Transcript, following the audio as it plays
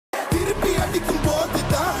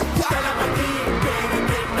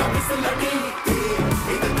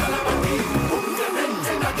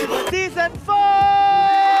Season 4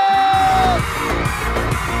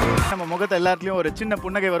 நம்ம முகத்தை எல்லாத்துலயும் ஒரு சின்ன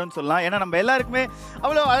புன்னகை வரும்னு சொல்லலாம். ஏன்னா நம்ம எல்லாருக்குமே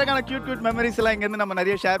அவ்வளவு அழகான கியூட் மெமரிஸ் எல்லாம் இங்க இருந்து நம்ம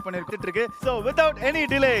நிறைய ஷேர் பண்ணிட்டு இருக்கு. So without any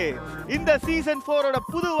delay இந்த சீசன் 4 ஓட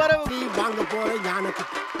புது வரவு வாங்க போற யானைக்கு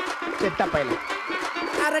செட்ட பையல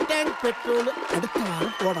அரை டேங்க் பெட்ரோல் அடுத்த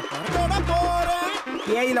வாரம் போட போறேன்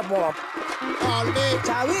ஏயில போவோம் ஆல்வே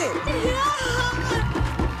சாவு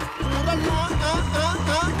ஊரல்லா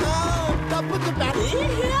டப்புக்கு டான்ஸ்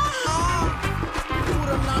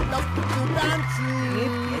ஊரல்லா டப்புக்கு டான்ஸ்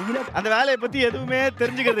அந்த வேலையை பத்தி எதுவுமே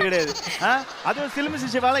தெரிஞ்சுக்கிறது கிடையாது. அதுவும் சிலுமி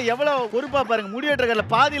சிஷவால எவ்வளவு பொறுப்பா பாருங்க. முடிவெட்டுறதுல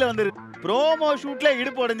பாதியில வந்து ப்ரோமோ ஷூட்ல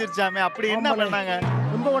இடுப்பு உடைஞ்சிருச்சாமே. அப்படி என்ன பண்ணாங்க?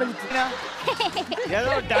 ரொம்ப உடைஞ்சிருச்சுனா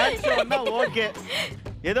ஏதோ டான்ஸ் வந்தா ஓகே,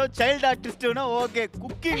 ஏதோ சைல்ட் ஆர்டிஸ்ட்னா ஓகே,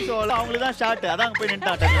 குக்கிங் ஷோல அவங்களுக்கு தான் ஷாட். அதான் போய்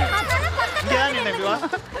நின்னுட்டாங்க. இங்க தான் நின்னுவா.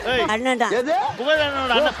 ஏய் அண்ணன்டா. எது? புகழ்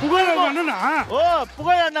அண்ணனோட அண்ணன். புகழ் அண்ணனா? ஓ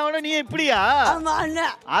புகழ் அண்ணனோட நீ இப்படியா? ஆமா அண்ணா.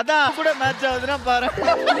 அதான் கூட மேட்ச் ஆகுதுன்னா பாரு.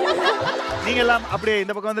 நீங்க எல்லாம் அப்படியே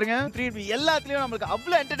இந்த பக்கம் வந்துருங்க. 3 எல்லாத்துலயும் நமக்கு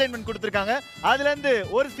அவ்வளவு என்டர்டெயின்மென்ட் கொடுத்திருக்காங்க. அதுல இருந்து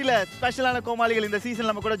ஒரு சில ஸ்பெஷலான கோமாளிகள் இந்த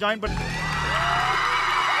சீசன்ல நம்ம கூட ஜாயின் பண்ணி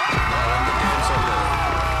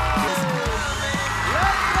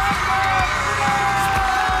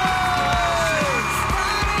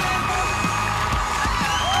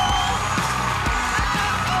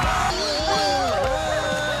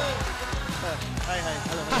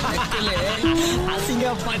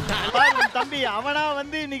தம்பி அவனா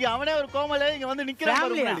வந்து இன்னைக்கு அவனே ஒரு கோமலே இங்க வந்து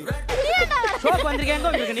நிக்கிறான். ஷோக்கு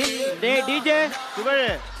வந்திருக்கேன் நீ. டேய் டிஜே புகழ்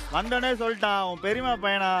வந்தோடனே சொல்லிட்டான் உன் பெரியமா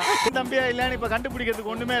பையனா தம்பியா இல்லன்னு இப்ப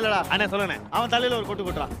கண்டுபிடிக்கிறதுக்கு ஒண்ணுமே இல்லடா. அண்ணா சொல்லுங்க. அவன் தலையில ஒரு கொட்டு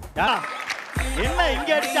கொட்டுறான். என்ன இங்க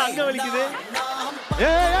அடிச்சு அங்க வலிக்குது?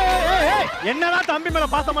 என்னடா தம்பி மேல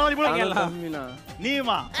பாசமா வந்து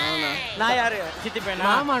நீமா? நான் யாரு? சித்தி பையனா?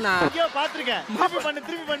 ஆமாண்ணா. ஐயோ பாத்துர்க்கேன்.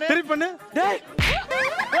 திருப்பி பண்ணு. டேய்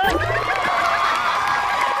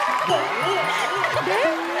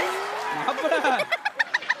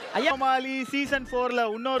ஐயா மாலி சீசன் 4ல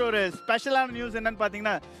இன்னொரு ஒரு ஸ்பெஷலான நியூஸ் என்னன்னு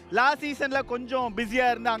பாத்தீங்கன்னா, லாஸ்ட் சீசன்ல கொஞ்சம் பிஸியா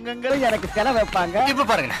இருந்து அங்கங்க எனக்கு செலவு வைப்பாங்க. இப்ப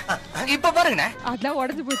பாருங்க அதெல்லாம்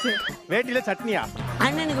உடைஞ்சு போச்சு. வேட்டில சட்னியா?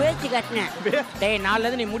 அண்ணனுக்கு வேட்டி கட்டினேன். டேய் நாளைல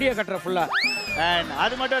இருந்து நீ முடிய கட்டற ஃபுல்லா. அண்ட்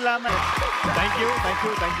அது மட்டும் இல்லாம தேங்க்யூ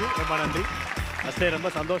ரொம்ப நன்றி. அஸ்தே ரொம்ப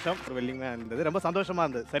சந்தோஷம். ஒரு வெல்லிங்கா இருந்தது. ரொம்ப சந்தோஷமா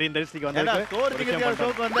இருந்தது. சரி இந்த டிஸ்ட்ரிக்ட் வந்தது. தோர்த்திக்கு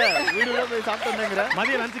ஷோக்கு வந்து வீடியோல போய் சாப்பிட்டு வந்தேங்கற.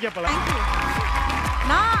 மதிய லஞ்ச் கேப்பலாம்.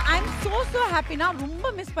 நான் I'm so happy. நான் ரொம்ப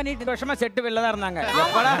மிஸ் பண்ணிட்டேன். வருஷமா செட் வெளில தான் இருந்தாங்க.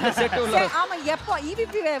 எப்படா செட் உள்ள? ஆமா எப்போ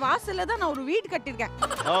EVP வாசல்ல தான் நான் ஒரு வீடு கட்டிருக்கேன்.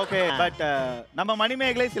 ஓகே பட் நம்ம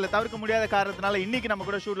மணிமேகலை சில தவிர்க்க முடியாத காரணத்தினால இன்னைக்கு நம்ம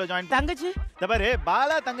கூட ஷூட்ல ஜாயின் தங்கச்சி தபாரு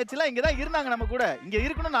பாலா தங்கச்சிலாம் இங்க தான் இருந்தாங்க நம்ம கூட. இங்க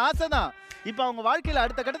இருக்கணும்னு ஆசை தான். இப்போ அவங்க வாழ்க்கையில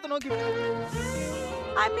அடுத்த கட்டத்தை நோக்கி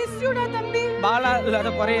I miss you டா தம்பி. பாலா இல்லாத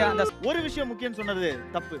குறைய அந்த ஒரு விஷயம் முக்கியம் சொன்னது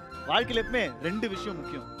தப்பு. வாழ்க்கையில எப்பவுமே 2 விஷயம்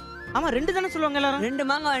முக்கியம். ஆமா 2 தான சொல்லுவாங்க எல்லாரும். 2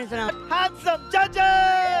 மாங்க வாங்கி சொன்னாங்க. Handsome judges.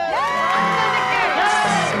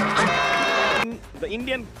 The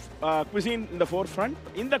Indian cuisine in the forefront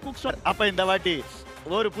in the cooks. அப்ப இந்த வாட்டி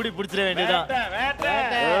ஒரு புடி புடிச்சிர வேண்டியதா.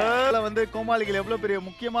 வந்து கோமாளிகள் எவ்வளவு பெரிய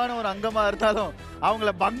முக்கியமான ஒரு அங்கமா இருந்தாலும்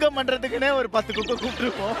அவங்கள பங்கம் பண்றதுக்குனே ஒரு 10 குக்க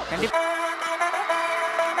கூப்பிட்டுருப்போம். கண்டிப்பா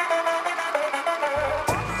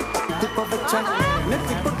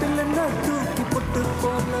நெத்தி பொட்டுல தூக்கி பொட்டு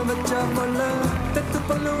போல வச்சா மல்ல தெத்து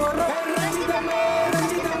பல்லு வர ரஞ்சிதமே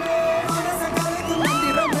மனசகாலுக்கு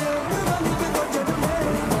மந்திரமே வலிக்கு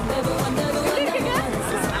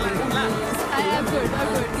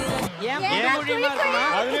கொஞ்சமே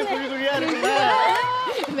அதுல குழியா இருக்குல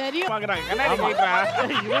வெரி பாக்குறாங்க கண்ணாடி போயிட்டா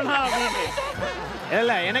இவனா அப்படினு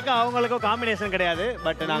இல்ல எனக்கு அவங்களுக்கும் காம்பினேஷன் கிடையாது.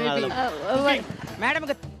 பட் நாங்க அதுல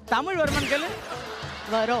மேடம்க்கு தமிழ் வருமான்னு கேளு.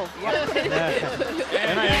 வரோம்.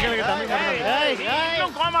 ஏன்னா எங்களுக்கு தமிழ்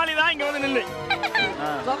இன்னும் கோமாளி தான் இங்க வந்து நில்லு.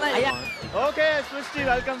 ஐயா okay Christie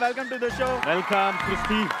welcome to the show. Welcome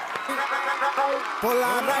Christie.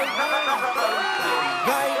 போலாரைட்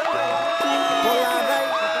போலாரைட்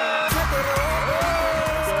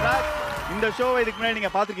இந்த ஷோவை இதுக்கு முன்னாடி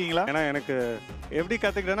நீங்க பாத்துருக்கீங்களா? ஏன்னா எனக்கு எப்படி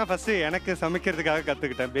கத்துக்கிட்டேன்னா ஃபர்ஸ்ட் எனக்கு சமைக்கிறதுக்காக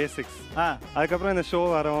கத்துக்கிட்டேன் பேசிக்ஸ். அதுக்கப்புறம் இந்த ஷோ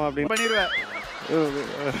வரோம் அப்படின்னு பண்ணிடுவேன்.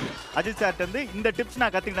 அஜித் சார் வந்து இந்த டிப்ஸ்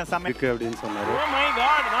நான் கத்துக்கிட்டேன் சமைக்கு அப்படின்னு சொன்னாரு. ஓ மை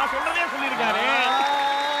காட் நான் சொல்றதே சொல்லிருக்காரு.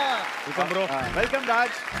 Welcome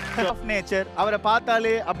Raj of nature. அவரை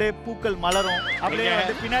பார்த்தாலே அப்படியே பூக்கள் மலரும். அப்படியே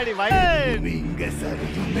வந்து பின்னாடி நீங்க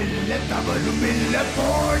சரியும் இல்ல தவறும் இல்ல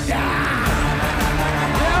போடா.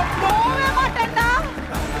 போவே மாட்டேன்டா.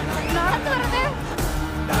 நான் வரதே.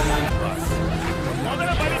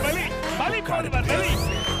 முதல்ல பலி போடு பலி.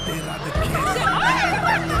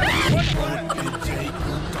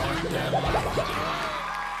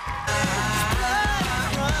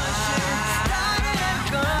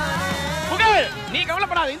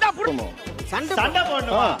 போடாத இந்த புடுணும் சண்டை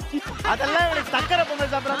போடணுமா அதெல்லாம் எனக்கு சக்கரை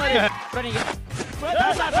பொங்கல் சாப்பிடுற மாதிரி அப்புறம் நீங்க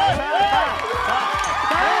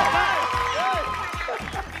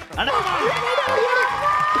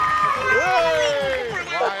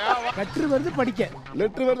கற்று வருது படிக்க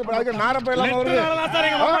லெட்டர் வருது படிக்க நாரப்பையெல்லாம் வருது சார்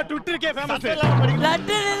எங்க மாமா ட்விட்டர்க்கே ஃபேமஸ்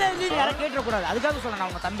லட்டு யாரை கேட்ற கூடாது அதுக்காக சொல்றேன்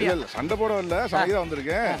உங்க தம்பி இல்ல சண்டை போட வரல சமைக்க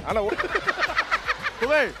வந்திருக்கேன் ஆனா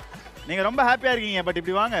புகழ் நீங்க ரொம்ப ஹாப்பியா இருக்கீங்க பட்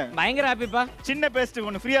இப்படி வாங்க பயங்கர ஹாப்பிப்பா சின்ன பேஸ்ட்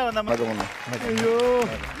ஒன்னு ஃப்ரீயா வந்த மாதிரி ஐயோ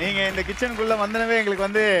நீங்க இந்த கிச்சனுக்குள்ள வந்தனவே எங்களுக்கு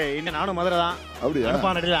வந்து இன்னும் நானும் மதுரை தான் அப்படியே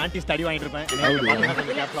அனுப்பானடில ஆன்டி ஸ்டடி வாங்கிட்டு இருப்பேன்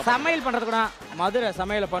சமையல் பண்றது கூட மதுரை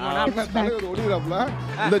சமையல பண்ணனும்னா தலைவர் ஓடிறாப்ல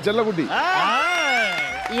இந்த செல்லக்குட்டி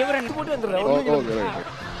இவர போட்டு வந்துறாரு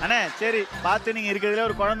அண்ணே சரி பார்த்து நீங்க இருக்கிறதுல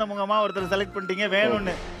ஒரு குழந்தை முகமா ஒருத்தர் செலக்ட் பண்ணிட்டீங்க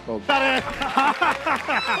வேணும்னு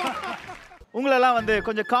உங்களெல்லாம் வந்து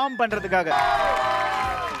கொஞ்சம் காம் பண்றதுக்காக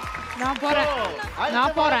நான்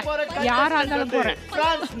போறேன் யாரா இருந்தாலும் போறேன்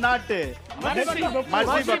பிரான்ஸ் நாட்டு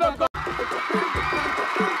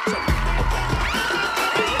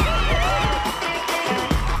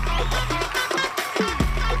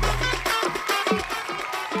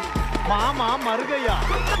மாமா மருகையா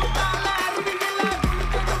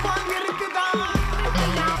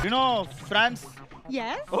you know France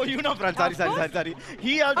Yes. oh you know France sorry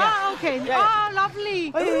he also Okay. Oh, lovely.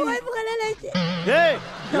 hey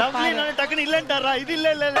lovely நான் டக்குனு இல்லன்றாரா இது இல்ல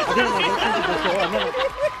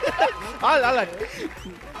all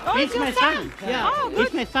He's my son. Yeah.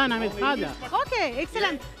 He's my son. I'm his father. Okay,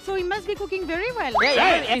 excellent. So he must be cooking very well.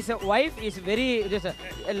 his wife is very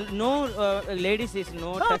no ladies is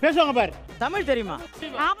no பேசுவாங்க பாரு தமிழ் தெரியுமா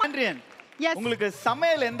Andrian Yes. உங்களுக்கு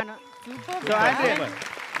சமையல் எந்த So Andrian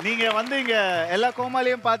நீங்க வந்து இங்க எல்லா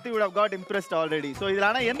கோமாலியும் பார்த்து would have got impressed already so இதுல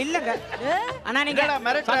ஆனா இல்லங்க அண்ணா நீங்க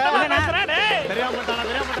தெரியாம போட்டானா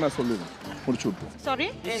நான் சொல்லுவேன் முடிச்சு விட்டு Sorry.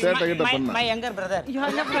 சேட்டை கிட்ட பண்ண my younger brother You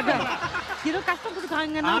have never done. You know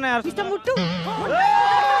கஷ்டப்பட்டுட்டாங்க Mr. Muttu.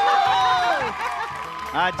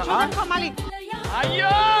 Children comali.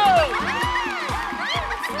 ஐயோ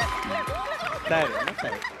சரி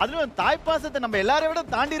அதுவும் தாய் பாசத்தை நம்ம எல்லாரையும் விட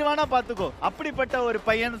தாண்டிடுவானா பாத்துக்கோ அப்படிப்பட்ட ஒரு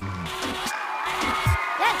பையன்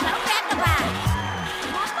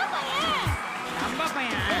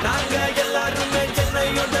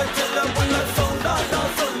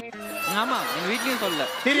ஆமா எங்க வீட்லயும் சொல்ல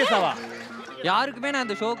சீரியஸாவா யாருக்குமே நான்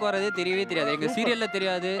இந்த ஷோக்கு வரதே தெரியவே தெரியாது எங்க சீரியல்ல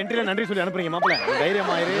தெரியாது என்ட்ரில நன்றி சொல்லி அனுப்புறீங்க மாப்ள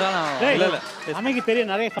தைரியமா இரு இல்ல அன்னைக்கு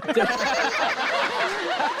தெரியும் நிறைய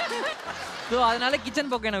சோ அதனால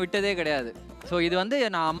கிச்சன் பக்கம் என்ன விட்டதே கிடையாது சோ இது வந்து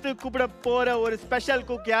நான் கூப்பிட போற ஒரு ஸ்பெஷல்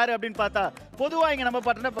குக் யாரு அப்படின்னு பார்த்தா பொதுவா இங்க நம்ம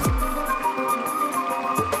பட்டன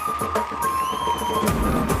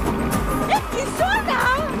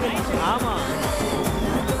ஆமா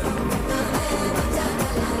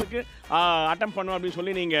அட்டெம்ப்ட் பண்ணுவோம் அப்படின்னு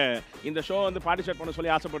சொல்லி நீங்க இந்த ஷோ வந்து பார்ட்டிசிபேட் பண்ண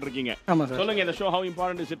சொல்லி ஆசைப்பட்டிருக்கீங்க சொல்லுங்க இந்த show have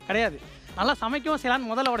important is it கிடையாது நல்லா சமைக்கவும்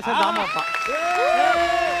செய்யலாம் முதல்ல உடச்ச தாமா அப்பா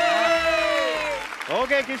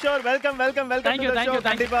okay Kishore welcome Thank you, thank you.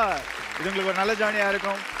 கண்டிப்பா இது உங்களுக்கு ஒரு நல்ல ஜர்னியா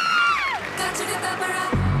இருக்கும்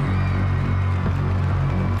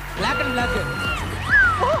black and black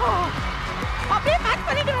அப்படியே மேட்ச்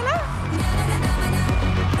பண்ணிட்டு வரல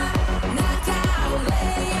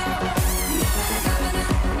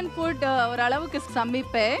ஃபுட் ஒரு அளவுக்கு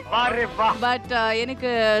சமைப்பேன் பட் எனக்கு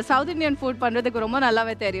சவுத் இந்தியன் ஃபுட் பண்றதுக்கு ரொம்ப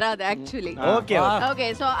நல்லாவே தெரியும் அது actually okay okay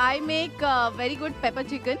so I make very good pepper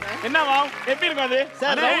chicken என்ன வாவ் எப்படி இருக்கும் அது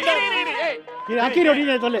சார் இது அக்கி ரொட்டி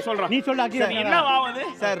சொல்லு சொல்றேன் நீ சொல்லு அக்கி ரொட்டி என்ன வாவ் அது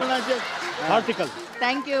sir article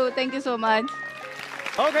thank you so much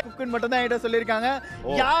okay குக்குன்னு மட்டும் தான் என்கிட்ட சொல்லிருக்காங்க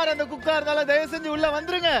யார் அந்த குக்கா இருந்தாலும் தயவு செஞ்சு உள்ள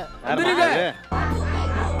வந்துருங்க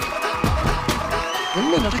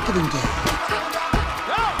என்ன நடக்குதுங்க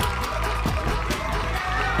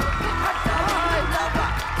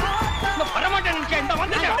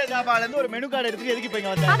ஒரு மெனு கார்டு எடுத்து எதுக்கு போய்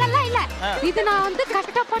வந்தேன் அதெல்லாம் இல்ல இது நான் வந்து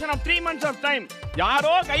கஷ்டப்பட்டு 3 months of time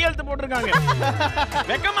யாரோ கையெழுத்து போட்டுருக்காங்க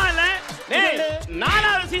வெக்கமா இல்ல டேய்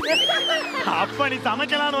நானாவது சீசன் அப்ப நீ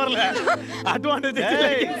சமைக்கலாம்னு வரல அட்வான்டேஜ்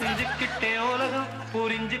புரிஞ்சிக்கிட்டே உலகம்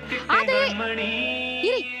புரிஞ்சிக்கிட்டே மணி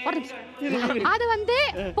இரு ஒரு நிமிஷம் அது வந்து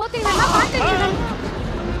போத்தீங்கன்னா பாத்துங்க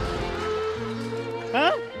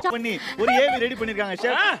பண்ணி ஒரு ஏவி ரெடி பண்ணிருக்காங்க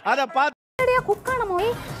ஷெஃப் அத பாத்து குக்கா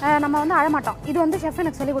நம்ம வந்து அழமாட்டோம் இது வந்து ஷெஃப்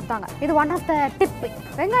எனக்கு சொல்லி கொடுத்தாங்க இது ஒன் ஆஃப் த டிப்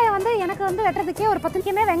வெங்காயம் வந்து எனக்கு வந்து வெட்டுறதுக்கே ஒரு 10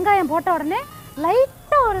 நிமிஷமே வெங்காயம் போட்ட உடனே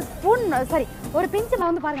லைட்டா ஒரு ஸ்பூன் சாரி ஒரு பிஞ்சில்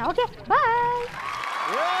வந்து பாருங்க ஓகே பை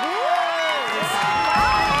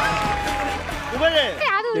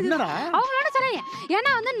அவங்களோட சொன்னேன்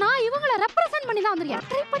ஏன்னா வந்து நான் இவங்களை ரெப்ரசன்ட் பண்ணி தான் வந்திருக்கேன்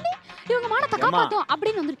ட்ரை பண்ணி இவங்க மானத்தை காப்பாத்தும்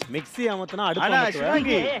அப்படின்னு வந்துருச்சு மிக்ஸி அமத்துனா ஆனா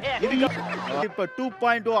சிவாங்கி இப்ப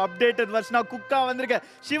 2.0 அப்டேட்டட் வெர்ஷனா குக்கா வந்திருக்க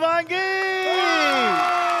சிவாங்கி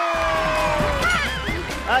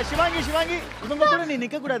சிவாங்கி இவங்க கூட நீ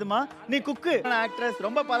நிக்க கூடாதுமா. நீ குக்கு ஆக்ட்ரஸ்.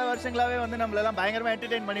 ரொம்ப பல வருஷங்களாவே வந்து நம்மள எல்லாம் பயங்கரமா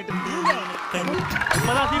என்டர்டெயின் பண்ணிட்டு இருக்கீங்க.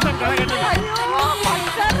 இப்பதான் சீசன் கணக்கு